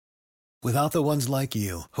Without the ones like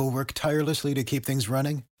you, who work tirelessly to keep things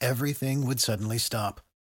running, everything would suddenly stop.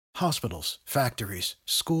 Hospitals, factories,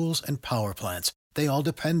 schools, and power plants, they all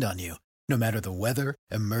depend on you. No matter the weather,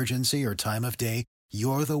 emergency, or time of day,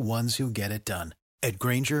 you're the ones who get it done. At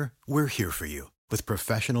Grainger, we're here for you with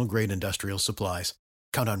professional-grade industrial supplies.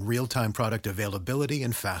 Count on real-time product availability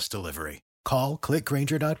and fast delivery. Call, click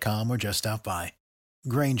Grainger.com, or just stop by.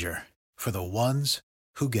 Grainger, for the ones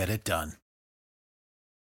who get it done.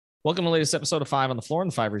 Welcome to the latest episode of 5 on the Floor on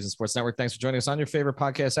the 5 Reasons Sports Network. Thanks for joining us on your favorite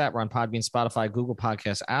podcast app. We're on Podbean, Spotify, Google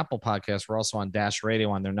Podcasts, Apple Podcasts. We're also on Dash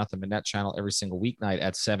Radio on their Nothing But Net channel every single weeknight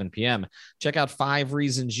at 7 p.m. Check out 5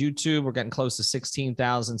 Reasons YouTube. We're getting close to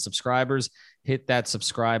 16,000 subscribers. Hit that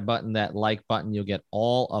subscribe button, that like button. You'll get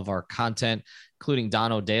all of our content, including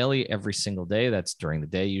Dono Daily every single day. That's during the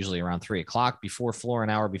day, usually around 3 o'clock, before Floor,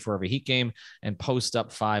 an hour before every Heat game, and post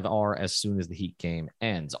up 5R as soon as the Heat game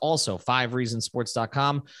ends. Also,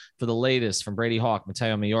 5reasonsports.com for the latest from Brady Hawk,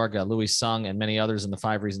 Mateo Mayorga, Louis Sung, and many others in the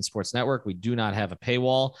 5 Reasons Sports Network. We do not have a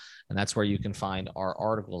paywall, and that's where you can find our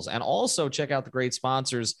articles. And also check out the great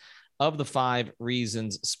sponsors of the 5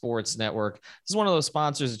 Reasons Sports Network. This is one of those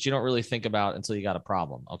sponsors that you don't really think about until you got a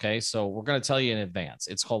problem, okay? So we're going to tell you in advance.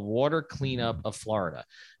 It's called Water Cleanup of Florida.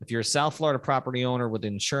 If you're a South Florida property owner with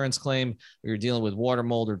an insurance claim, or you're dealing with water,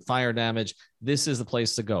 mold, or fire damage, this is the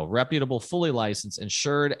place to go. Reputable, fully licensed,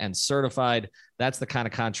 insured, and certified. That's the kind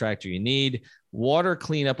of contractor you need. Water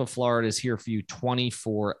Cleanup of Florida is here for you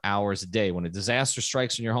 24 hours a day. When a disaster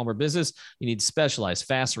strikes in your home or business, you need specialized,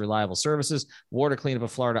 fast, reliable services. Water Cleanup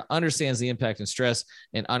of Florida understands the impact and stress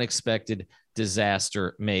an unexpected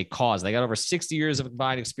disaster may cause. They got over 60 years of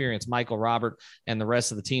combined experience. Michael, Robert, and the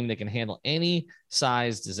rest of the team, they can handle any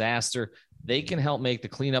size disaster. They can help make the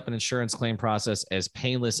cleanup and insurance claim process as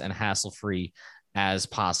painless and hassle-free as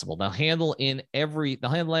possible. They'll handle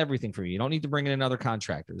everything for you. You don't need to bring in another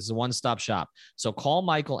contractor. This is a one-stop shop. So call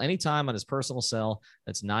Michael anytime on his personal cell.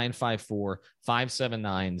 That's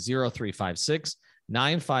 954-579-0356,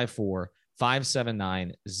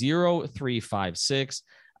 954-579-0356.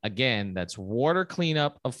 Again, that's Water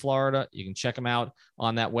Cleanup of Florida. You can check them out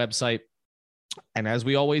on that website. And as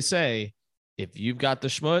we always say, if you've got the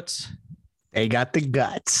schmutz, they got the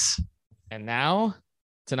guts. And now,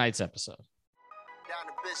 tonight's episode. Down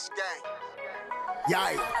the bitch gang.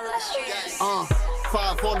 Yeah.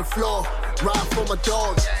 5 on the floor. Ride for my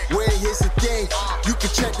dogs. Where here's the thing. You can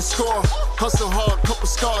check the score. Hustle hard, couple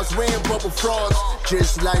scars. Wearing rubber frauds.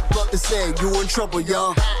 Just like Butler said, you in trouble,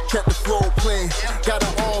 y'all. Kept the floor playing. Got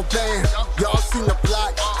it all banned. Y'all seen the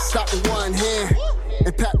block. Stop with one hand.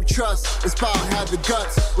 And Pat we trust. It's power have the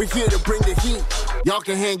guts. We're here to bring the heat. Y'all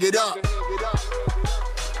can hang it up.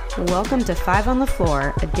 Welcome to 5 on the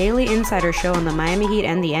Floor, a daily insider show on the Miami Heat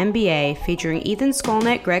and the NBA, featuring Ethan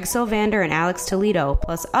Skolnick, Greg Sylvander, and Alex Toledo,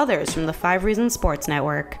 plus others from the 5 Reasons Sports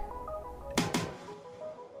Network.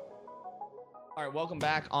 All right, welcome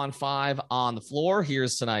back on 5 on the Floor.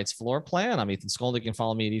 Here's tonight's floor plan. I'm Ethan Skolnick. You can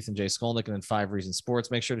follow me at Ethan J. Skolnick and then 5 Reasons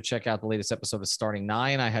Sports. Make sure to check out the latest episode of Starting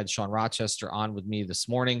 9. I had Sean Rochester on with me this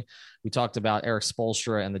morning. We talked about Erik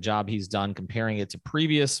Spoelstra and the job he's done, comparing it to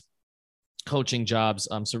previous coaching jobs.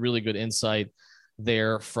 So really good insight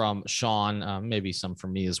there from Sean, maybe some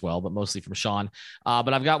from me as well, but mostly from Sean.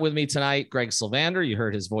 But I've got with me tonight Greg Sylvander. You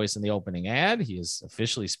heard his voice in the opening ad. He is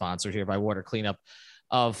officially sponsored here by Water Cleanup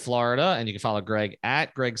of Florida, and you can follow Greg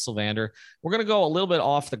at Greg Sylvander. We're going to go a little bit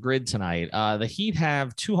off the grid tonight. The Heat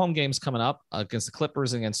have 2 home games coming up against the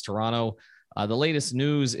Clippers and against Toronto. The latest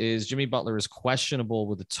news is Jimmy Butler is questionable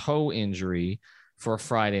with a toe injury for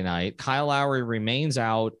Friday night. Kyle Lowry remains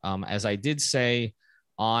out. As I did say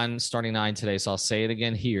on Starting 9 today, so I'll say it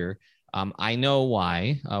again here. I know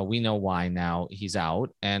why. We know why now he's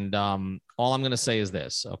out. And all I'm going to say is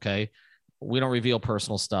this, okay? We don't reveal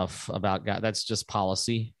personal stuff about guys. That's just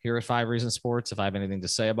policy here at 5 Reasons Sports, if I have anything to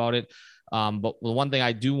say about it. But the one thing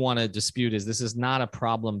I do want to dispute is this is not a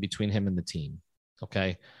problem between him and the team,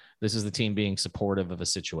 okay? This is the team being supportive of a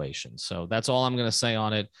situation. So that's all I'm going to say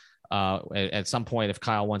on it. At some point, if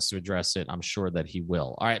Kyle wants to address it, I'm sure that he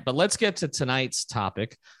will. All right, but let's get to tonight's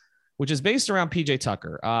topic, which is based around PJ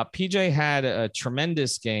Tucker. PJ had a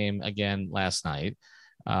tremendous game again last night,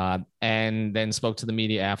 and then spoke to the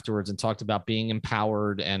media afterwards and talked about being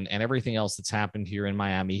empowered and everything else that's happened here in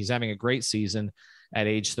Miami. He's having a great season at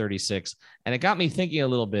age 36. And it got me thinking a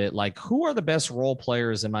little bit, like, who are the best role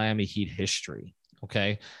players in Miami Heat history?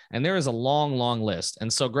 Okay. And there is a long, long list.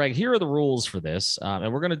 And so, Greg, here are the rules for this.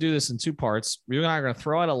 And we're going to do this in 2 parts. You and I are going to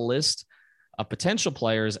throw out a list of potential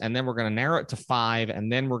players, and then we're going to narrow it to 5.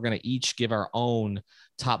 And then we're going to each give our own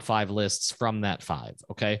top 5 lists from that 5.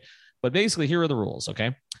 Okay. But basically, here are the rules.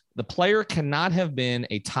 Okay. The player cannot have been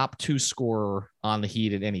a top 2 scorer on the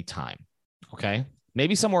Heat at any time. Okay.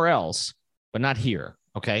 Maybe somewhere else, but not here.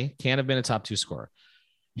 Okay. Can't have been a top 2 scorer.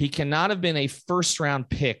 He cannot have been a first round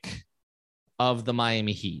pick of the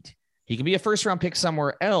Miami Heat. He can be a first round pick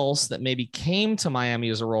somewhere else that maybe came to Miami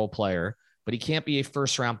as a role player, but he can't be a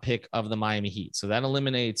first round pick of the Miami Heat. So that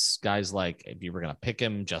eliminates guys like, if you were going to pick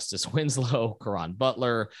him, Justice Winslow, Caron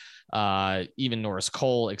Butler, even Norris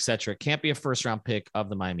Cole, etc. Can't be a first round pick of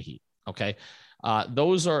the Miami Heat. Okay.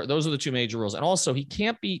 Those are the 2 major rules. And also he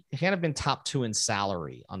can't have been top 2 in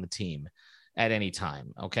salary on the team at any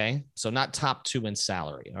time. Okay. So not top 2 in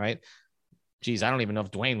salary. All right. Geez, I don't even know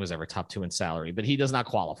if Dwayne was ever top 2 in salary, but he does not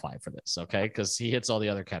qualify for this. Okay. Cause he hits all the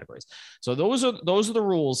other categories. So those are the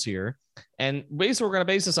rules here. And basically we're going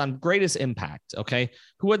to base this on greatest impact. Okay.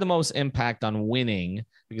 Who had the most impact on winning?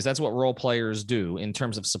 Because that's what role players do in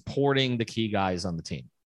terms of supporting the key guys on the team.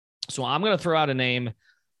 So I'm going to throw out a name.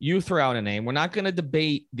 You throw out a name. We're not going to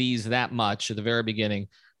debate these that much at the very beginning.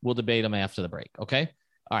 We'll debate them after the break. Okay.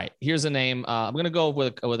 All right, here's a name. I'm going to go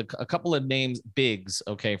with a couple of names, bigs,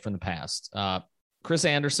 okay, from the past. Chris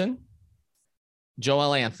Anderson,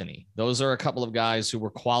 Joel Anthony. Those are a couple of guys who were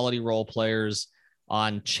quality role players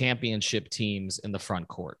on championship teams in the front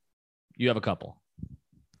court. You have a couple.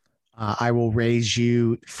 I will raise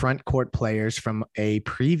you front court players from a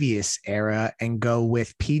previous era and go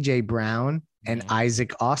with PJ Brown and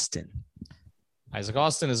Isaac Austin. Isaac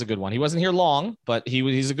Austin is a good one. He wasn't here long, but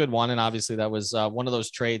he's a good one. And obviously that was one of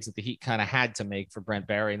those trades that the Heat kind of had to make for Brent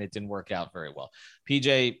Barry, and it didn't work out very well.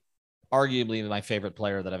 PJ, arguably my favorite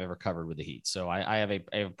player that I've ever covered with the Heat. So I have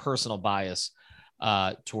a personal bias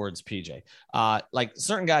towards PJ. Like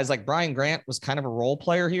certain guys like Brian Grant was kind of a role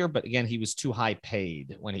player here, but again, he was too high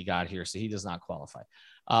paid when he got here. So he does not qualify.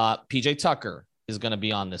 PJ Tucker is going to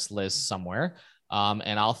be on this list somewhere.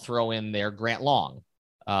 And I'll throw in there Grant Long.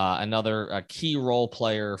 Another key role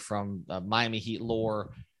player from Miami Heat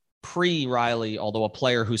lore pre-Riley, although a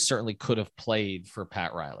player who certainly could have played for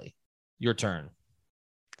Pat Riley. Your turn.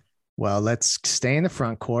 Well, let's stay in the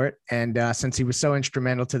front court. And since he was so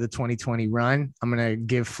instrumental to the 2020 run, I'm going to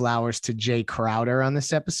give flowers to Jay Crowder on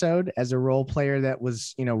this episode as a role player that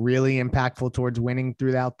was, really impactful towards winning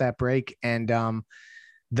throughout that break. And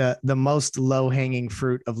the most low-hanging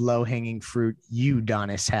fruit of low-hanging fruit,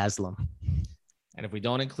 Udonis Haslem. And if we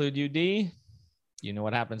don't include UD, you know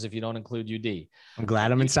what happens if you don't include UD. I'm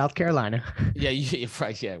glad I'm in South Carolina. Yeah,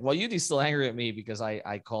 right. Yeah. Well, UD's still angry at me because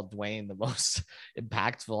I called Dwayne the most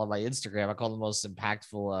impactful on my Instagram. I called him the most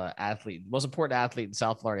impactful athlete, most important athlete in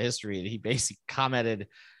South Florida history. And he basically commented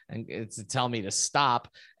and to tell me to stop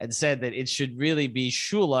and said that it should really be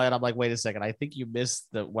Shula. And I'm like, wait a second. I think you missed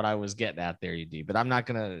what I was getting at there, UD, but I'm not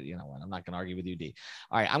going to, I'm not going to argue with UD.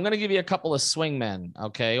 All right. I'm going to give you a couple of swingmen.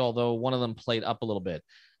 Okay. Although one of them played up a little bit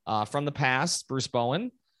from the past, Bruce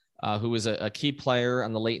Bowen, who was a key player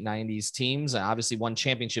on the late 90s teams, and obviously won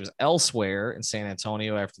championships elsewhere in San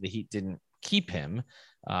Antonio after the Heat didn't keep him.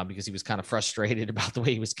 Because he was kind of frustrated about the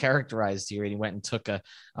way he was characterized here. And he went and took a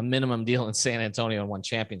minimum deal in San Antonio and won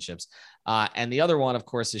championships. And the other one, of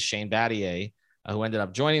course, is Shane Battier, who ended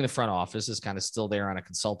up joining the front office, is kind of still there on a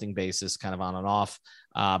consulting basis, kind of on and off.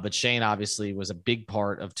 But Shane obviously was a big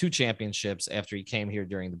part of 2 championships after he came here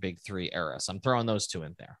during the Big 3 era. So I'm throwing those 2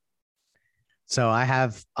 in there. So I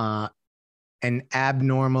have an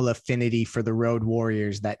abnormal affinity for the Road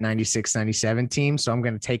Warriors, that 96-97 team. So I'm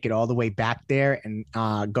going to take it all the way back there and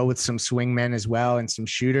go with some swingmen as well and some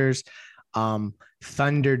shooters.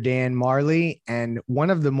 Thunder Dan Marley, and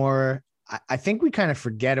one of the more, I think we kind of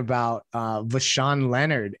forget about Vashawn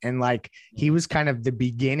Leonard, and he was kind of the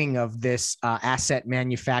beginning of this asset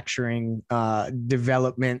manufacturing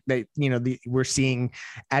development that we're seeing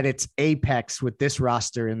at its apex with this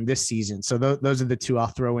roster in this season. So those are the 2 I'll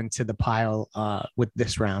throw into the pile with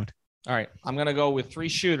this round. All right, I'm going to go with 3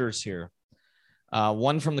 shooters here.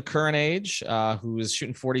 One from the current age, who is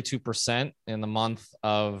shooting 42% in the month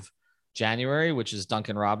of January, which is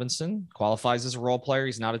Duncan Robinson, qualifies as a role player.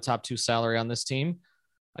 He's not a top 2 salary on this team.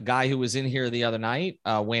 A guy who was in here the other night,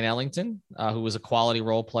 Wayne Ellington, who was a quality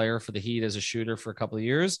role player for the Heat as a shooter for a couple of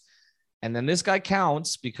years. And then this guy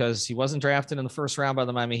counts because he wasn't drafted in the first round by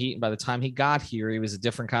the Miami Heat. And by the time he got here, he was a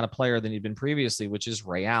different kind of player than he'd been previously, which is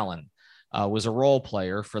Ray Allen, was a role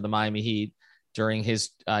player for the Miami Heat during his,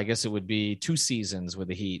 I guess it would be 2 seasons with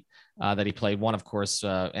the Heat that he played. One, of course,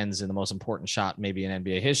 ends in the most important shot maybe in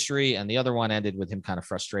NBA history, and the other one ended with him kind of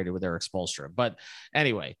frustrated with Eric Spoelstra. But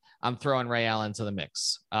anyway, I'm throwing Ray Allen to the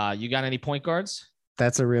mix. You got any point guards?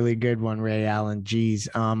 That's a really good one, Ray Allen. Geez.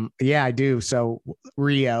 Yeah, I do. So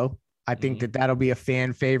Rio, I think that that'll be a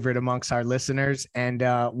fan favorite amongst our listeners. And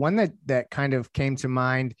one that kind of came to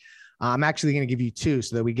mind, I'm actually going to give you two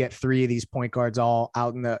so that we get three of these point guards all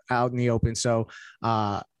out in the open. So,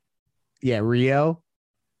 Rio,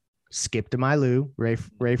 Skip to my Lou,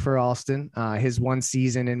 Rafer Alston. His one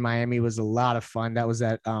season in Miami was a lot of fun. That was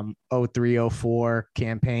that 03-04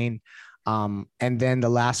 campaign. And then the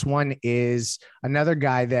last one is another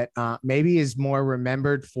guy that maybe is more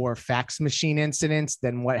remembered for fax machine incidents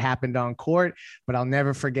than what happened on court, but I'll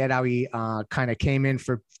never forget how he kind of came in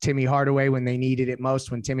for Timmy Hardaway when they needed it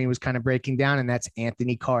most, when Timmy was kind of breaking down, and that's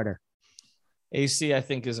Anthony Carter. AC, I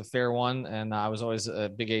think, is a fair one, and I was always a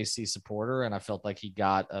big AC supporter, and I felt like he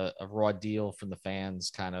got a raw deal from the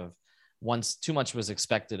fans kind of once too much was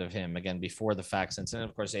expected of him, again, before the fax incident.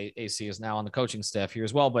 Of course, AC is now on the coaching staff here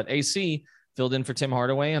as well, but AC filled in for Tim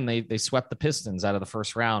Hardaway, and they swept the Pistons out of the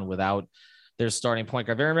first round without their starting point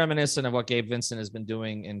guard. Very reminiscent of what Gabe Vincent has been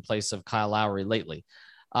doing in place of Kyle Lowry lately.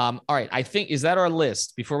 All right, I think, is that our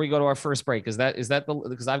list before we go to our first break? Is that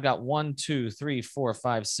because I've got 1, 2, 3, 4,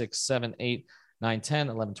 5, 6, 7, 8, 9, 10,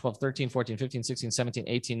 11, 12, 13, 14, 15, 16, 17,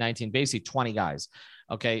 18, 19, basically 20 guys.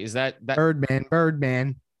 Okay. Is that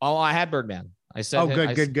Birdman. Oh, I had Birdman. I said,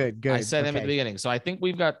 good. I said him at the beginning. So I think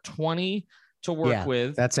we've got 20 to work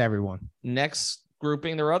with. That's everyone. Next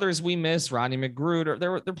grouping. There are others we missed. Rodney McGruder.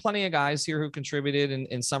 There are plenty of guys here who contributed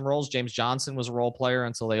in some roles. James Johnson was a role player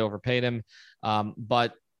until they overpaid him.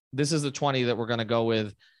 But this is the 20 that we're going to go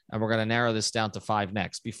with, and we're going to narrow this down to 5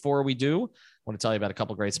 next. Before we do, I want to tell you about a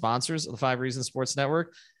couple of great sponsors of the 5 Reasons Sports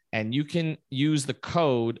Network. And you can use the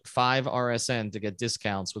code 5RSN to get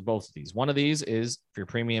discounts with both of these. One of these is for your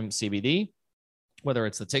premium CBD, whether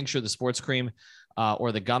it's the tincture, the sports cream,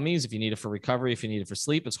 or the gummies. If you need it for recovery, if you need it for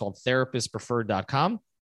sleep, it's called therapistpreferred.com.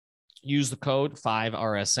 Use the code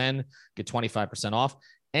 5RSN, get 25% off.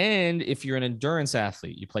 And if you're an endurance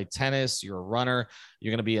athlete, you play tennis, you're a runner,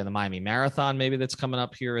 you're going to be in the Miami Marathon, maybe that's coming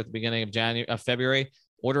up here at the beginning of February.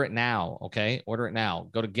 Order it now, okay? Order it now.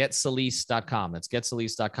 Go to getsalise.com. That's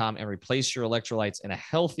getsalise.com, and replace your electrolytes in a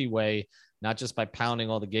healthy way, not just by pounding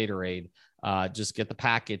all the Gatorade. Just get the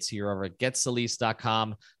packets here over at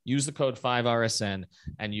getsalise.com. Use the code 5RSN,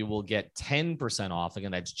 and you will get 10% off.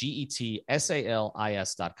 Again, that's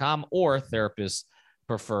GETSALIS.com or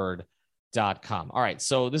therapistpreferred.com. All right,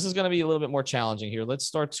 so this is going to be a little bit more challenging here. Let's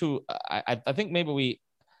start to I think maybe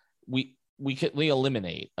we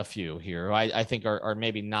eliminate a few here. I think are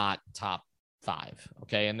maybe not top 5.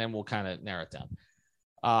 Okay. And then we'll kind of narrow it down.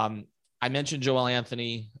 I mentioned Joel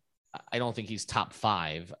Anthony. I don't think he's top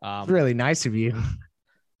 5. Really nice of you.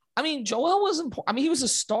 I mean, Joel was important. I mean, he was a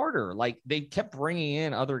starter. Like, they kept bringing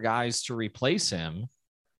in other guys to replace him,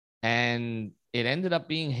 and it ended up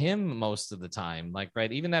being him most of the time. Like,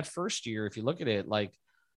 right. Even that first year, if you look at it, like,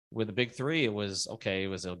 with the big 3, it was okay. It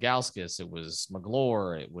was Ilgauskas, it was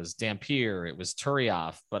Magloire, it was Dampier, it was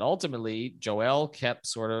Turioff. But ultimately, Joel kept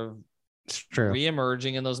sort of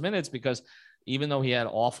reemerging in those minutes because even though he had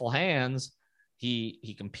awful hands,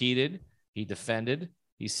 he competed, he defended,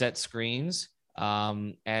 he set screens,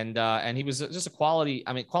 and he was just a quality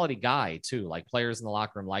guy too. Like, players in the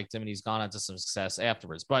locker room liked him, and he's gone on to some success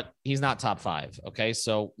afterwards. But he's not top 5. Okay,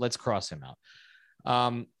 so let's cross him out.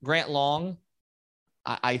 Grant Long,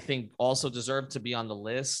 I think, also deserved to be on the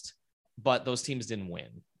list, but those teams didn't win.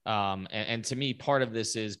 And to me, part of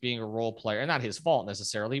this is being a role player, and not his fault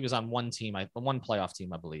necessarily. He was on one team, one playoff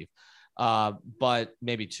team, I believe, but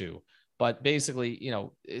maybe 2. But basically,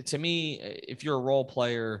 to me, if you're a role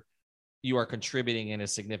player, you are contributing in a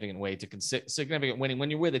significant way to significant winning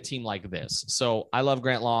when you're with a team like this. So I love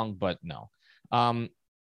Grant Long, but no.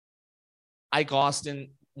 Ike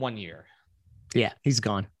Austin, 1 year. Yeah, he's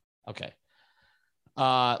gone. Okay.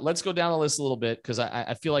 Let's go down the list a little bit, because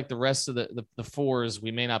I feel like the rest of the 4s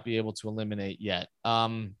we may not be able to eliminate yet.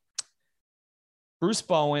 Bruce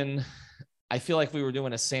Bowen, I feel like we were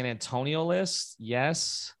doing a San Antonio list.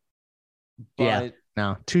 Yes. But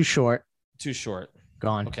no, too short.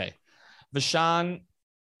 Gone. Okay. Vashon,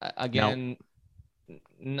 again,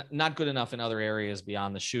 not good enough in other areas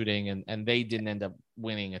beyond the shooting, and they didn't end up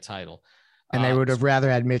winning a title. And they would have rather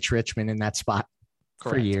had Mitch Richmond in that spot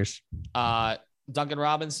for years. Duncan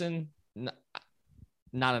Robinson,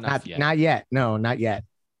 not enough yet. Not yet. No, not yet.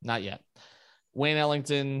 Not yet. Wayne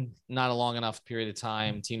Ellington, not a long enough period of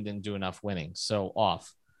time. Team didn't do enough winning. So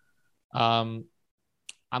off.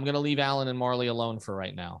 I'm going to leave Allen and Marley alone for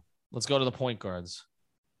right now. Let's go to the point guards.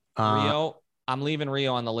 Rio, I'm leaving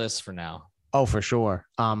Rio on the list for now. Oh, for sure.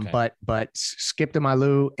 Okay. But Skip to my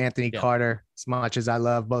Lou, Anthony Carter, as much as I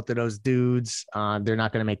love both of those dudes, they're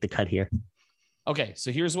not going to make the cut here. Okay,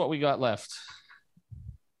 so here's what we got left.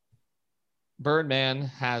 Birdman,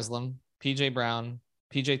 Haslam, PJ Brown,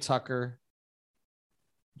 PJ Tucker,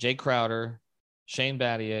 Jay Crowder, Shane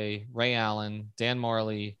Battier, Ray Allen, Dan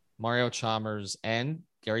Marley, Mario Chalmers, and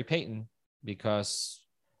Gary Payton, because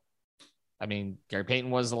Gary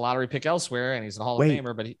Payton was a lottery pick elsewhere and he's a Hall of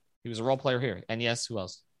Famer, but he was a role player here. And yes, who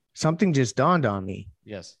else? Something just dawned on me.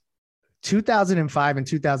 Yes. 2005 and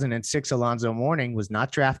 2006, Alonzo Mourning was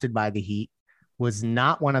not drafted by the Heat, was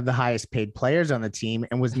not one of the highest paid players on the team,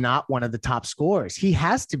 and was not one of the top scorers. He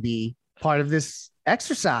has to be part of this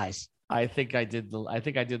exercise. I think I did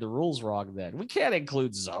the rules wrong then. We can't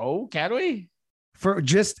include Zoe, can we? For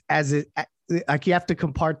just as it, like, you have to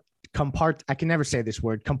I can never say this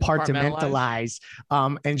word, compartmentalize,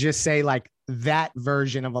 and just say like that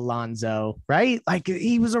version of Alonzo, right? Like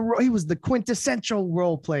he was the quintessential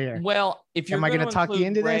role player. Well, if you're going to talk you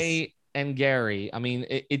into Ray this and Gary,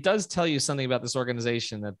 it does tell you something about this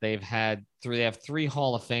organization that they have three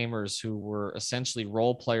Hall of Famers who were essentially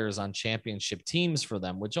role players on championship teams for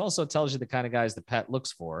them, which also tells you the kind of guys that Pat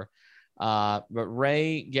looks for. But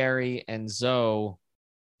Ray, Gary, and Zoe.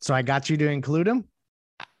 So I got you to include him.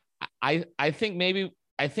 I think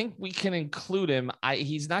we can include him.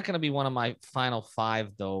 He's not going to be one of my final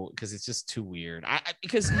five though, because it's just too weird.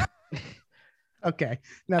 Okay,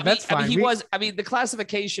 no, that's fine. The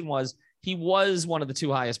classification was he was one of the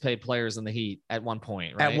two highest paid players in the Heat at one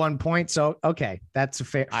point, right? At one point. So, okay, that's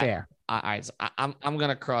fair. I'm going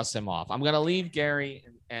to cross him off. I'm going to leave Gary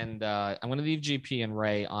and I'm going to leave GP and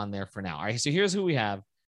Ray on there for now. All right. So here's who we have.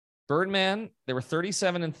 Birdman. They were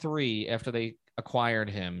 37-3 after they acquired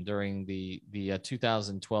him during the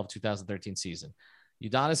 2012-2013 season.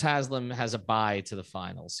 Udonis Haslem has a bye to the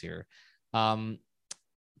finals here.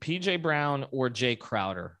 PJ Brown or Jay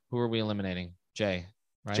Crowder? Who are we eliminating? Jay,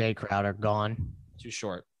 right? Jay Crowder gone. Too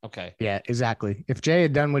short. Okay. Yeah, exactly. If Jay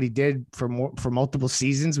had done what he did for multiple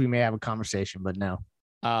seasons, we may have a conversation, but no.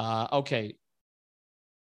 Okay.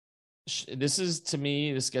 This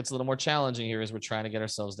gets a little more challenging here as we're trying to get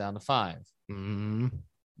ourselves down to 5. Mm-hmm.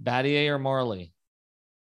 Battier or Marley?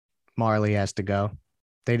 Marley has to go.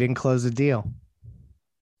 They didn't close the deal.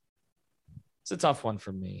 It's a tough one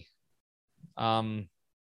for me. Dan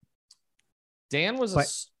was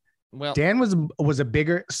a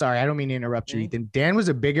bigger, sorry, I don't mean to interrupt you, Ethan. Dan was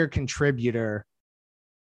a bigger contributor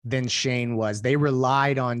than Shane was. They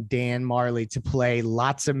relied on Dan Marley to play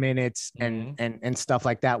lots of minutes and stuff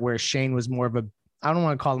like that, where Shane was more of a, I don't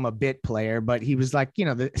want to call him a bit player, but he was like, the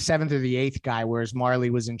 7th or the 8th guy, whereas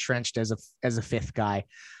Marley was entrenched as a 5th guy.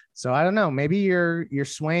 So I don't know, maybe you're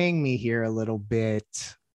swaying me here a little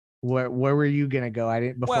bit. Where were you going to go?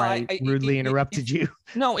 I rudely interrupted you.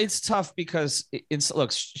 No, it's tough because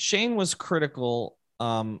Shane was critical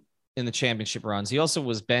in the championship runs. He also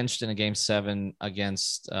was benched in a game 7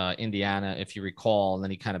 against Indiana, if you recall, and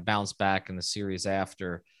then he kind of bounced back in the series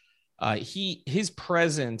after. His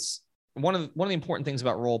presence, one of the important things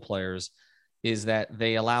about role players is that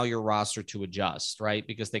they allow your roster to adjust, right?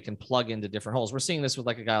 Because they can plug into different holes. We're seeing this with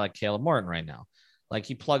like a guy like Caleb Martin right now. Like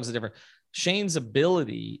he plugs a different. Shane's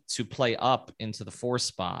ability to play up into the 4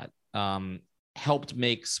 spot helped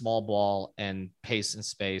make small ball and pace and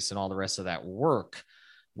space and all the rest of that work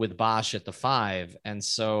with Bosch at the 5. And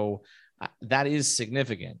so that is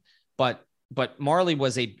significant. But Marley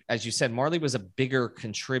was as you said, Marley was a bigger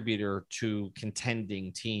contributor to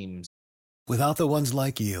contending teams. Without the ones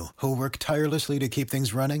like you, who work tirelessly to keep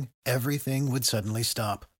things running, everything would suddenly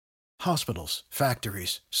stop. Hospitals,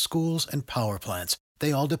 factories, schools, and power plants,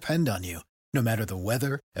 they all depend on you. No matter the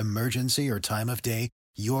weather, emergency, or time of day,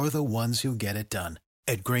 you're the ones who get it done.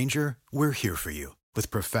 At Grainger, we're here for you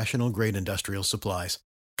with professional-grade industrial supplies.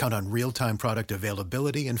 Count on real-time product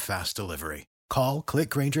availability and fast delivery. Call,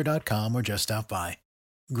 clickgrainger.com, or just stop by.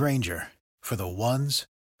 Grainger, for the ones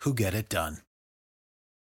who get it done.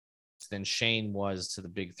 Than Shane was to the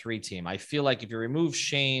Big 3 team. I feel like if you remove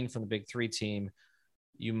Shane from the Big 3 team,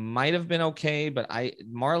 you might have been okay, but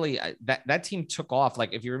Marley, that team took off.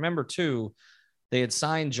 Like if you remember too, they had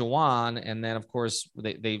signed Jawan, and then of course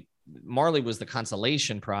Marley was the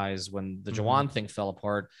consolation prize when the Jawan thing fell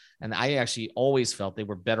apart. And I actually always felt they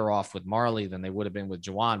were better off with Marley than they would have been with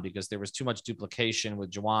Jawan, because there was too much duplication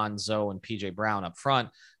with Jawan, Zoe, and PJ Brown up front,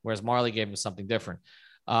 whereas Marley gave them something different.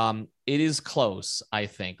 It is close, I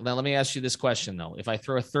think. Now let me ask you this question though: if I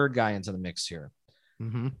throw a third guy into the mix here,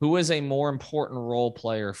 who is a more important role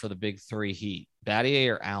player for the Big 3 Heat,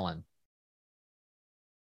 Battier or Allen?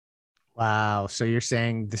 Wow. So you're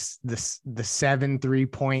saying the 7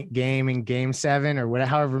 3-point game in game 7 or whatever,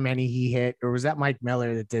 however many he hit, or was that Mike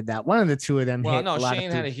Miller that did that? One of the two of them Well, hit no, a lot Shane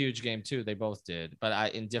of had a huge game too. They both did,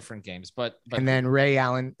 but in different games. But and then Ray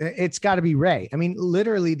Allen, it's got to be Ray. I mean,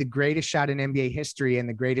 literally the greatest shot in NBA history and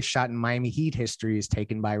the greatest shot in Miami Heat history is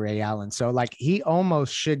taken by Ray Allen. So like he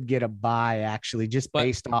almost should get a bye actually, just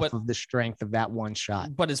based off of the strength of that one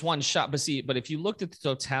shot. But it's one shot. But if you looked at the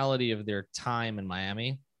totality of their time in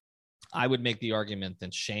Miami, I would make the argument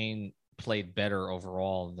that Shane played better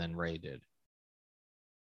overall than Ray did.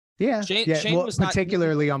 Yeah. Shane well, was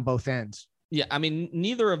particularly on both ends. Yeah. I mean,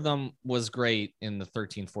 neither of them was great in the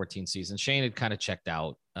 13-14 season. Shane had kind of checked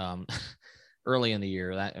out early in the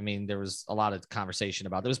year. There was a lot of conversation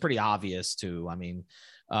about it. It was pretty obvious too. I mean,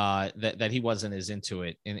 that he wasn't as into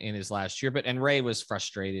it in his last year, and Ray was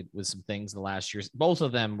frustrated with some things the last years. Both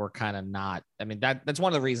of them were kind of not. I mean, that's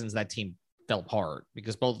one of the reasons that team fell apart,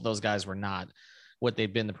 because both of those guys were not what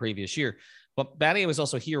they'd been the previous year. But Battier was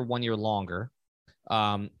also here 1 year longer.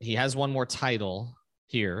 He has one more title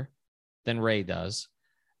here than Ray does.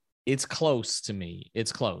 It's close to me.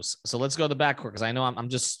 It's close. So let's go to the backcourt, because I know I'm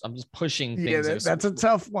just pushing things. Yeah, that's a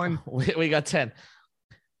tough one. We got 10.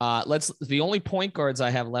 The only point guards I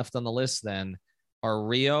have left on the list then are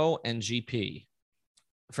Rio and GP.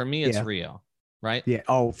 For me, it's Rio. Right? Yeah.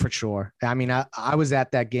 Oh, for sure. I mean, I was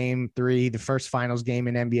at that game 3, the first finals game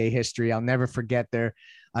in NBA history. I'll never forget a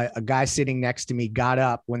guy sitting next to me got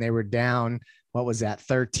up when they were down. What was that?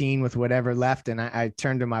 13 with whatever left. And I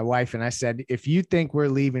turned to my wife and I said, if you think we're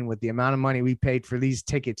leaving with the amount of money we paid for these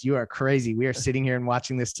tickets, you are crazy. We are sitting here and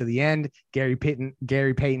watching this to the end. Gary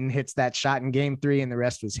Payton hits that shot in game 3 and the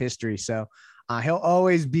rest was history. So he'll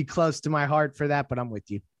always be close to my heart for that, but I'm with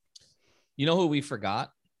you. You know who we forgot?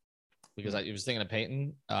 Because I was thinking of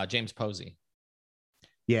Peyton, James Posey.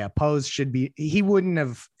 Yeah, Pose should be. He wouldn't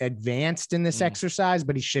have advanced in this exercise,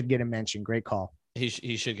 but he should get a mention. Great call. He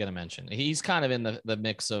should get a mention. He's kind of in the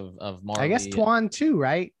mix of Marley. I guess Twan too,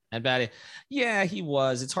 right? And Battier. Yeah, he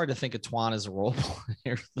was. It's hard to think of Twan as a role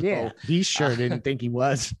player. Yeah, he sure didn't think he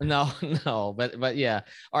was. No, but yeah.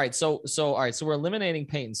 All right, so we're eliminating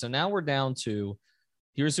Peyton. So now we're down to,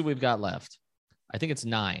 here's who we've got left. I think it's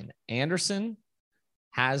 9. Anderson,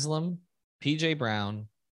 Haslam, PJ Brown,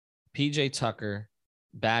 PJ Tucker,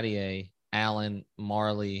 Battier, Allen,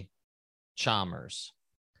 Marley, Chalmers.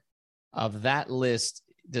 Of that list,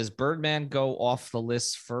 does Birdman go off the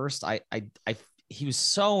list first? He was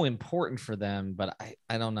so important for them, but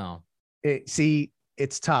I don't know.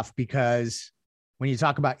 It's tough because when you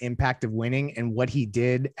talk about impact of winning and what he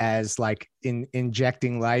did as like in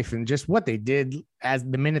injecting life and just what they did as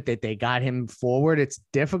the minute that they got him forward, it's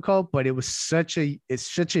difficult, but it's such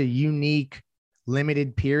a unique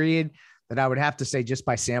limited period that I would have to say just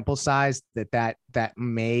by sample size that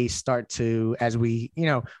may start to, as we're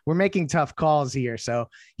making tough calls here. So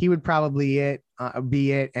he would probably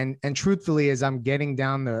be it. And truthfully, as I'm getting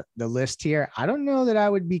down the list here, I don't know that I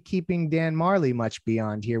would be keeping Dan Marley much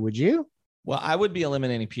beyond here. Would you? Well, I would be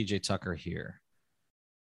eliminating PJ Tucker here.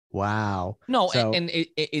 Wow. No, so, and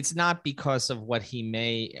it's not because of what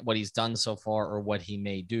he's done so far or what he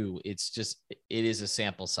may do. It's just, it is a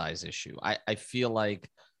sample size issue. I feel like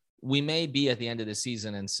we may be at the end of the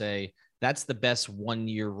season and say, that's the best 1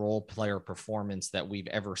 year role player performance that we've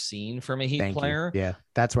ever seen from a Heat player. Yeah,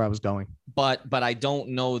 that's where I was going. But I don't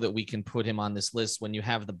know that we can put him on this list when you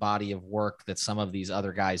have the body of work that some of these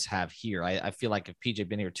other guys have here. I feel like if PJ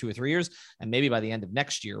been here 2 or 3 years, and maybe by the end of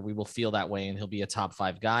next year, we will feel that way and he'll be a top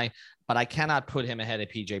 5 guy. But I cannot put him ahead of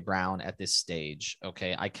PJ Brown at this stage.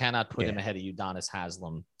 Okay. I cannot put him ahead of Udonis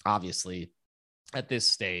Haslam, obviously, at this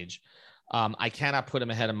stage. I cannot put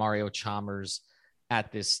him ahead of Mario Chalmers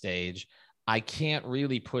at this stage. I can't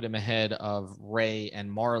really put him ahead of Ray and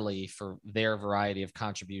Marley for their variety of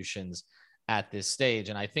contributions at this stage.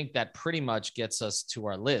 And I think that pretty much gets us to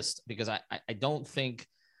our list, because I don't think,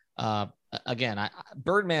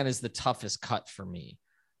 Birdman is the toughest cut for me,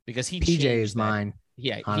 because PJ is mine.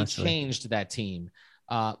 Yeah, honestly. He changed that team.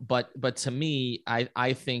 But to me,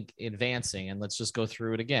 I think advancing, and let's just go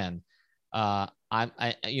through it again.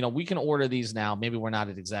 We can order these now. Maybe we're not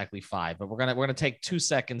at exactly 5, but we're gonna take 2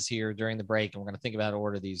 seconds here during the break, and we're gonna think about how to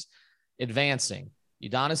order these. Advancing: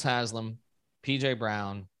 Udonis Haslam, PJ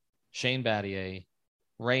Brown, Shane Battier,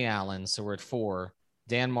 Ray Allen. So we're at 4.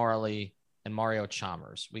 Dan Marley and Mario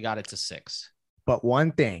Chalmers. We got it to 6. But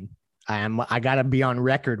one thing, I gotta be on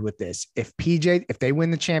record with this: if they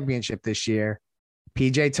win the championship this year,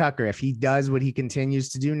 PJ Tucker, if he does what he continues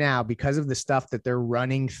to do now, because of the stuff that they're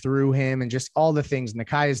running through him and just all the things.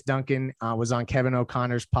 Nekias Duncan was on Kevin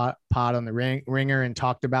O'Connor's pod on the Ringer and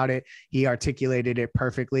talked about it. He articulated it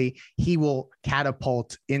perfectly. He will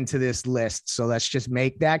catapult into this list. So let's just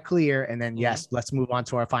make that clear. And then, yes, let's move on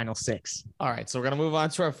to our final six. All right. So we're going to move on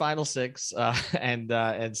to our final six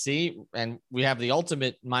and see. And we have the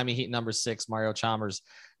ultimate Miami Heat number 6, Mario Chalmers,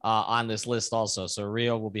 on this list also. So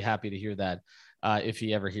Rio will be happy to hear that. If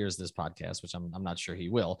he ever hears this podcast, which I'm not sure he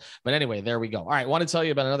will. But anyway, there we go. All right. I want to tell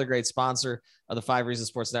you about another great sponsor of the 5 Reasons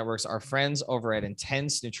Sports Networks, our friends over at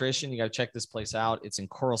Intense Nutrition. You got to check this place out. It's in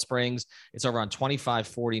Coral Springs. It's over on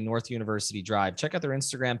 2540 North University Drive. Check out their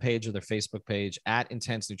Instagram page or their Facebook page at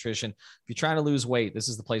Intense Nutrition. If you're trying to lose weight, this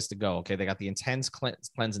is the place to go. Okay. They got the Intense Cleanse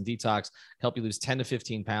and Detox, help you lose 10 to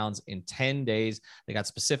 15 pounds in 10 days. They got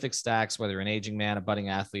specific stacks, whether you're an aging man, a budding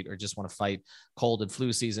athlete, or just want to fight cold and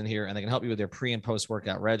flu season here. And they can help you with their pre and post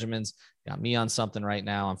workout regimens. Got me on something right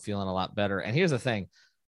now. I'm feeling a lot better. And here's the thing.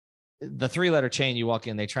 The 3-letter chain, you walk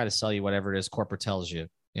in, they try to sell you whatever it is corporate tells you,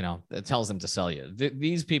 it tells them to sell you.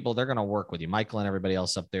 These people, they're going to work with you, Michael and everybody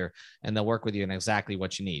else up there, and they'll work with you in exactly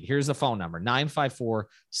what you need. Here's the phone number,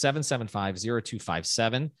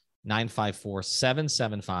 954-775-0257,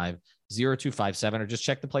 954-775-0257, or just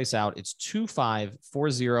check the place out. It's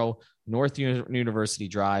 2540 North University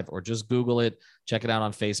Drive, or just Google it. Check it out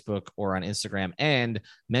on Facebook or on Instagram, and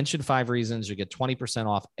mention 5 Reasons. You get 20%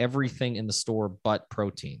 off everything in the store but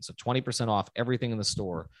protein. So 20% off everything in the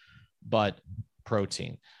store but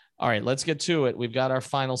protein. All right, let's get to it. We've got our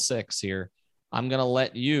final 6 here. I'm going to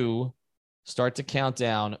let you start to count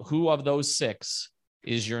down who of those 6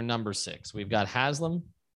 is your number 6. We've got Haslem,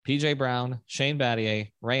 PJ Brown, Shane Battier,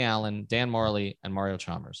 Ray Allen, Dan Marley, and Mario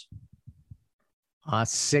Chalmers.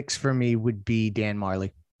 6 for me would be Dan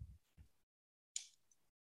Marley.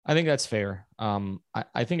 I think that's fair.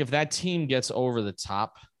 I think if that team gets over the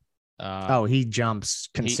top, he jumps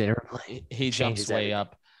considerably. He jumps way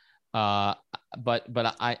up. But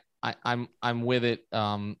I'm with it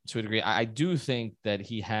to a degree. I do think that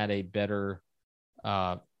he had a better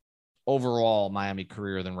overall Miami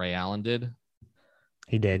career than Ray Allen did.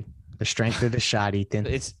 He did. The strength of the shot, Ethan.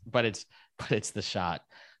 It's the shot.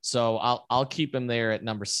 So I'll keep him there at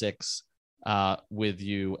number 6 with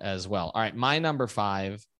you as well. All right, my number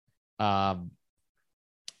 5.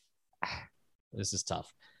 This is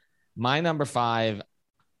tough. My number 5,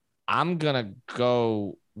 I'm gonna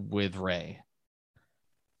go with Ray.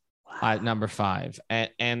 At number 5,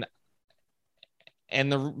 and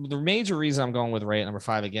the major reason I'm going with Ray at number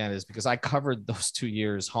 5 again is because I covered those 2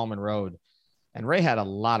 years home and road. And Ray had a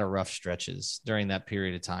lot of rough stretches during that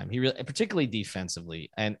period of time. He really, particularly defensively.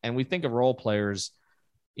 And we think of role players,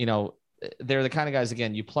 they're the kind of guys,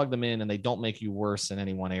 again, you plug them in and they don't make you worse in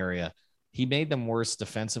any one area. He made them worse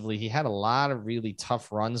defensively. He had a lot of really tough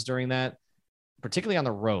runs during that, particularly on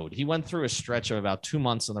the road. He went through a stretch of about 2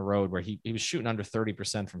 months on the road where he was shooting under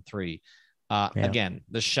 30% from 3. Again,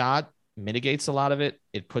 the shot mitigates a lot of it.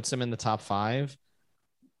 It puts him in the top 5.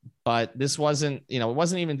 But this wasn't, it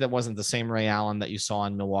wasn't the same Ray Allen that you saw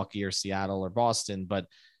in Milwaukee or Seattle or Boston, but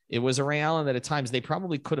it was a Ray Allen that at times they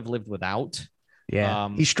probably could have lived without. Yeah.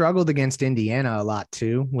 He struggled against Indiana a lot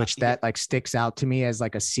too, which sticks out to me as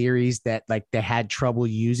like a series that they had trouble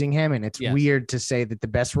using him. And it's weird to say that the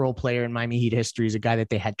best role player in Miami Heat history is a guy that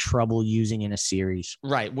they had trouble using in a series.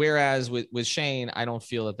 Right. Whereas with Shane, I don't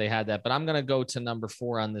feel that they had that, but I'm going to go to number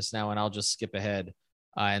 4 on this now, and I'll just skip ahead.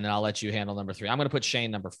 And then I'll let you handle number 3. I'm going to put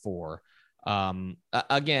Shane number 4.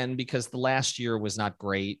 Again, because the last year was not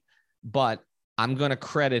great, but I'm going to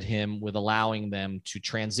credit him with allowing them to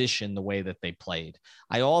transition the way that they played.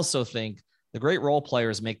 I also think the great role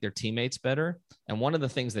players make their teammates better. And one of the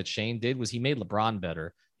things that Shane did was he made LeBron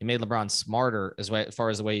better. He made LeBron smarter as far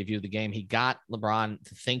as the way he viewed the game. He got LeBron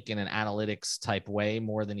to think in an analytics type way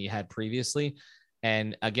more than he had previously.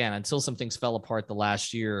 And again, until some things fell apart the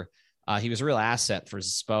last year, he was a real asset for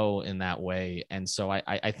Spo in that way. And so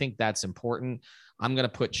I think that's important. I'm going to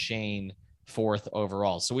put Shane 4th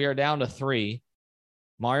overall. So we are down to 3,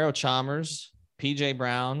 Mario Chalmers, PJ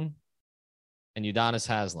Brown, and Udonis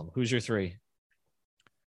Haslem. Who's your 3?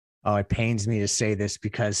 Oh, it pains me to say this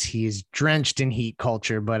because he is drenched in Heat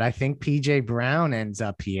culture, but I think PJ Brown ends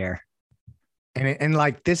up here. And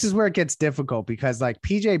this is where it gets difficult because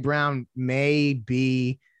PJ Brown may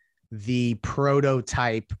be the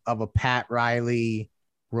prototype of a Pat Riley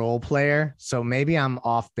role player. So maybe I'm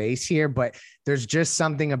off base here, but there's just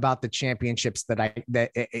something about the championships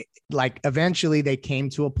eventually they came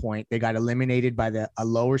to a point. They got eliminated by a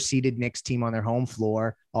lower seeded Knicks team on their home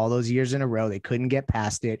floor all those years in a row. They couldn't get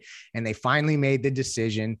past it. And they finally made the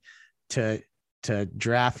decision to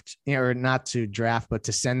draft, or not to draft, but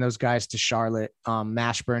to send those guys to Charlotte,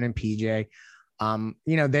 Mashburn and PJ.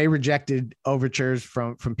 They rejected overtures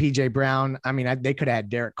from PJ Brown. I mean, they could have had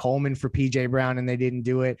Derek Coleman for PJ Brown and they didn't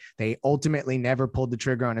do it. They ultimately never pulled the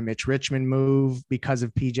trigger on a Mitch Richmond move because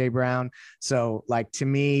of PJ Brown. So like, to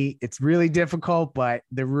me, it's really difficult, but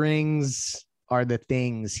the rings are the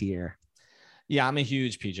things here. Yeah, I'm a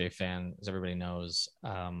huge PJ fan, as everybody knows.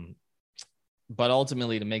 But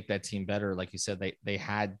ultimately, to make that team better, like you said, they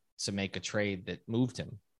had to make a trade that moved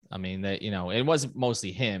him. I mean, that, it wasn't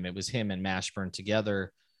mostly him. It was him and Mashburn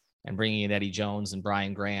together and bringing in Eddie Jones and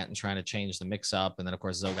Brian Grant and trying to change the mix up. And then, of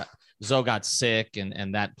course, Zoe got sick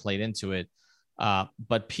and that played into it.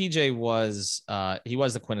 But PJ was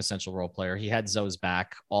the quintessential role player. He had Zoe's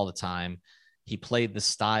back all the time. He played the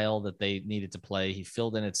style that they needed to play. He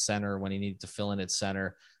filled in at center when he needed to fill in at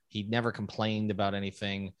center. He never complained about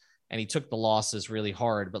anything. And he took the losses really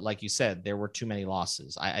hard. But like you said, there were too many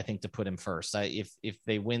losses, I think, to put him first. If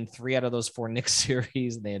they win 3 out of those 4 Knicks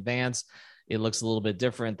series and they advance, it looks a little bit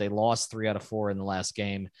different. They lost 3 out of 4 in the last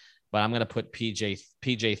game. But I'm going to put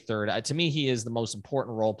PJ third. To me, he is the most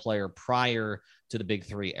important role player prior to the Big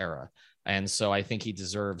 3 era. And so I think he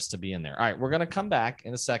deserves to be in there. All right, we're going to come back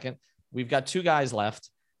in a second. We've got 2 guys left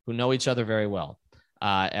who know each other very well.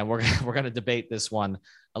 And we're going to debate this one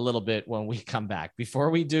a little bit when we come back. Before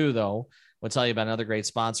we do, though, we'll tell you about another great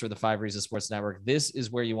sponsor of the 5 Reasons Sports Network. This is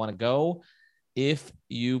where you want to go if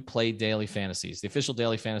you play daily fantasies, the official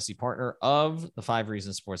daily fantasy partner of the 5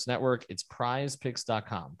 Reasons Sports Network. It's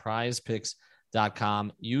prizepicks.com,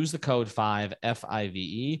 prizepicks.com. Use the code 5 FIVE.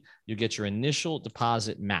 You get your initial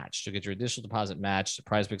deposit matched. You'll get your initial deposit matched at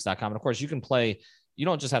prizepicks.com. And of course, you can play, you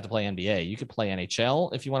don't just have to play NBA. You could play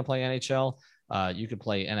NHL if you want to play NHL. You could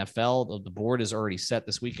play NFL. The board is already set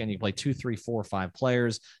this weekend. You can play 2, 3, 4, 5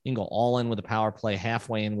 players. You can go all in with the power play,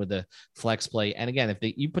 halfway in with the flex play. And again, if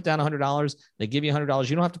you put down $100, they give you $100.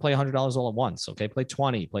 You don't have to play $100 all at once. Okay. Play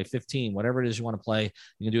 20, play 15, whatever it is you want to play.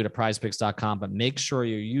 You can do it at prizepicks.com, but make sure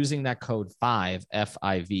you're using that code 5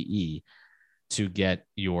 FIVE to get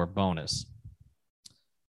your bonus.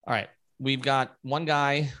 All right. We've got one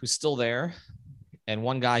guy who's still there and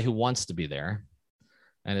one guy who wants to be there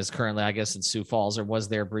and is currently, I guess, in Sioux Falls, or was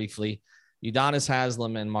there briefly. Udonis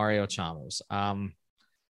Haslem and Mario Chalmers. I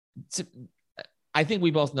think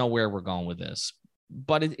we both know where we're going with this,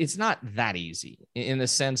 but it's not that easy in the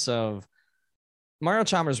sense of Mario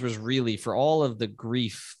Chalmers was really, for all of the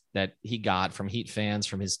grief that he got from Heat fans,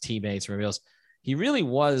 from his teammates, from everybody else, he really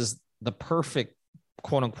was the perfect,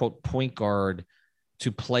 quote unquote, point guard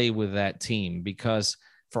to play with that team, because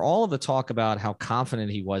for all of the talk about how confident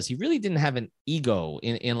he was, he really didn't have an ego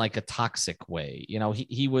in like a toxic way.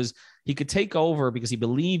 He could take over because he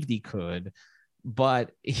believed he could,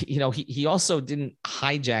 but he also didn't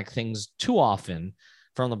hijack things too often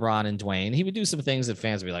from LeBron and Dwayne. He would do some things that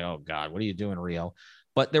fans would be like, oh God, what are you doing, Rio?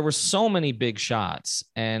 But there were so many big shots.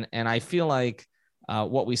 And I feel like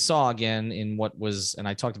what we saw again in what was, and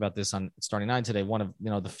I talked about this on Starting 9 today, one of,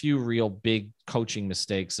 the few real big coaching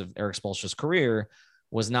mistakes of Erik Spoelstra's career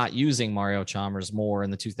was not using Mario Chalmers more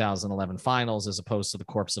in the 2011 finals as opposed to the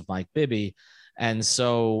corpse of Mike Bibby. And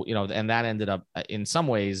so, and that ended up in some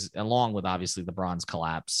ways, along with obviously LeBron's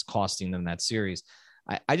collapse, costing them that series.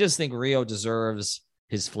 I just think Rio deserves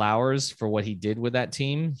his flowers for what he did with that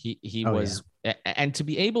team. And to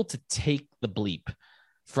be able to take the bleep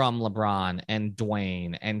from LeBron and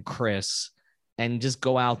Dwayne and Chris and just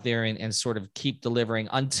go out there and sort of keep delivering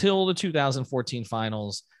until the 2014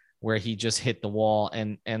 finals, where he just hit the wall.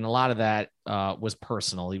 And a lot of that was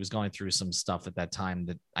personal. He was going through some stuff at that time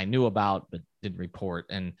that I knew about, but didn't report.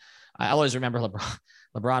 And I always remember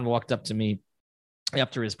LeBron walked up to me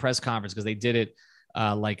after his press conference, because they did it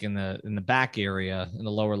like in the back area, in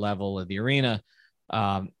the lower level of the arena,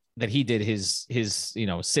 that he did his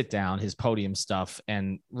sit down, his podium stuff.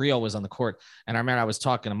 And Rio was on the court. And I remember I was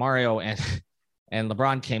talking to Mario and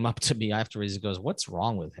LeBron came up to me afterwards. He goes, "What's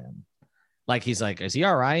wrong with him?" Like, he's like, is he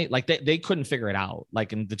all right? Like they couldn't figure it out,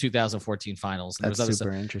 like in the 2014 finals. That's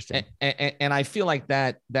super interesting. And I feel like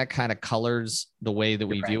that kind of colors the way that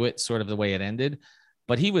we view it, sort of the way it ended.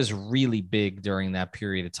 But he was really big during that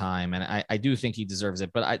period of time. And I do think he deserves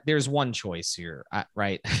it. But there's one choice here,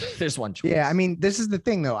 right? There's one choice. Yeah, I mean, this is the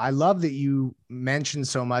thing, though. I love that you mentioned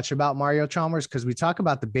so much about Mario Chalmers, because we talk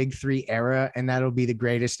about the Big 3 era, and that'll be the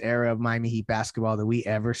greatest era of Miami Heat basketball that we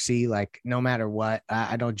ever see. Like, no matter what,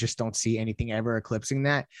 I don't see anything ever eclipsing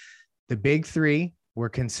that. The Big 3 were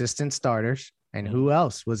consistent starters. And who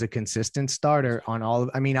else was a consistent starter on all of,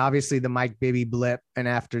 I mean, obviously the Mike Bibby blip. And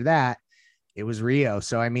after that, It was Rio.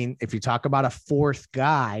 So, I mean, if you talk about a fourth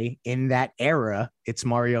guy in that era, it's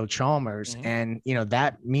Mario Chalmers. Mhm. And, you know,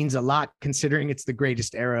 that means a lot considering it's the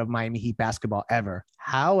greatest era of Miami Heat basketball ever.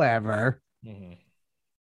 However, Mhm.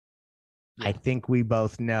 I think we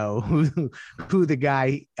both know who the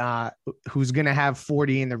guy who's going to have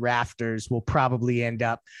 40 in the rafters will probably end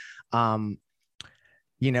up,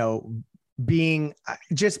 you know, being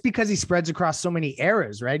just because he spreads across so many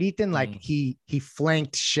eras, right, Ethan? Like he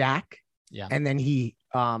flanked Shaq, and then he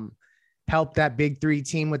helped that big three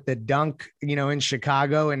team with the dunk, you know, in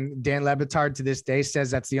Chicago. And Dan Le Batard to this day says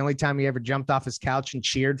that's the only time he ever jumped off his couch and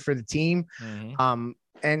cheered for the team.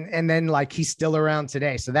 And then like he's still around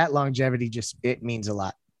today. So that longevity it means a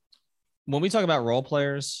lot. When we talk about role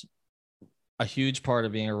players, a huge part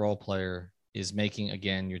of being a role player is making,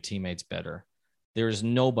 again, your teammates better. There is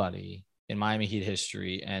nobody in Miami Heat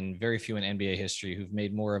history and very few in NBA history who've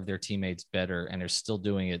made more of their teammates better and are still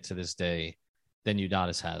doing it to this day than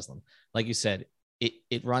Udonis Haslem. Like you said,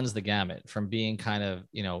 it runs the gamut from being kind of,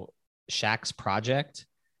 you know, Shaq's project,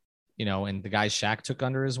 you know, and the guys Shaq took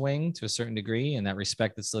under his wing to a certain degree, and that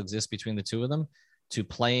respect that still exists between the two of them, to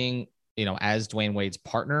playing, you know, as Dwayne Wade's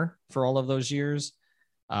partner for all of those years,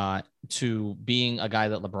 to being a guy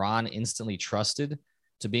that LeBron instantly trusted,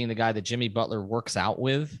 to being the guy that Jimmy Butler works out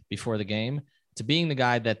with before the game, to being the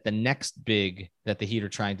guy that the next big that the Heat are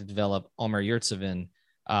trying to develop, Omer Yurtseven,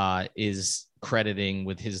 is crediting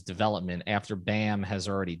with his development after Bam has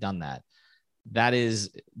already done that. That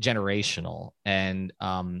is generational. And,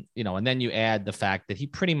 you know, and then you add the fact that he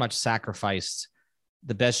pretty much sacrificed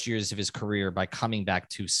the best years of his career by coming back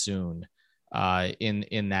too soon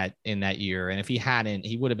in that year. And if he hadn't,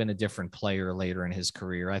 he would have been a different player later in his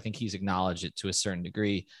career. I think he's acknowledged it to a certain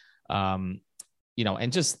degree, you know,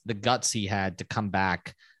 and just the guts he had to come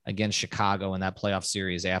back against Chicago in that playoff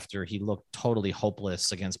series after he looked totally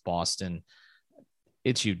hopeless against Boston.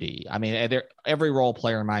 It's UD. I mean, every role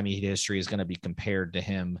player in Miami Heat history is going to be compared to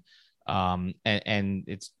him.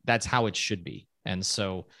 And that's how it should be. And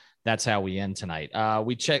so that's how we end tonight.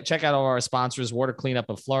 We check out all our sponsors, Water Cleanup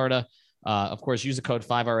of Florida. Of course, use the code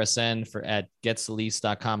 5RSN at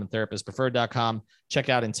getsthelease.com and therapistpreferred.com. Check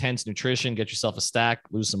out Intense Nutrition, get yourself a stack,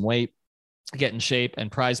 lose some weight, get in shape, and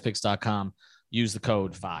prizepicks.com. Use the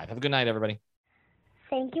code 5. Have a good night, everybody.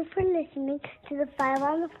 Thank you for listening to the 5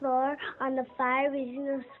 on the Floor on the 5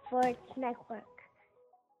 Regional Sports Network.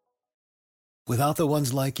 Without the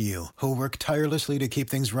ones like you, who work tirelessly to keep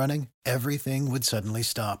things running, everything would suddenly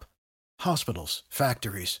stop. Hospitals,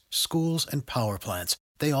 factories, schools, and power plants,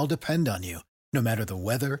 they all depend on you. No matter the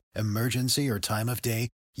weather, emergency, or time of day,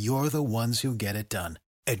 you're the ones who get it done.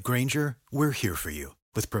 At Grainger, we're here for you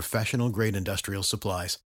with professional-grade industrial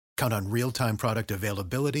supplies. Count on real-time product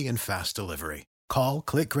availability and fast delivery. Call,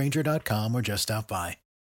 click Grainger.com, or just stop by.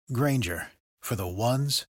 Grainger, for the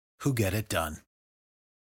ones who get it done.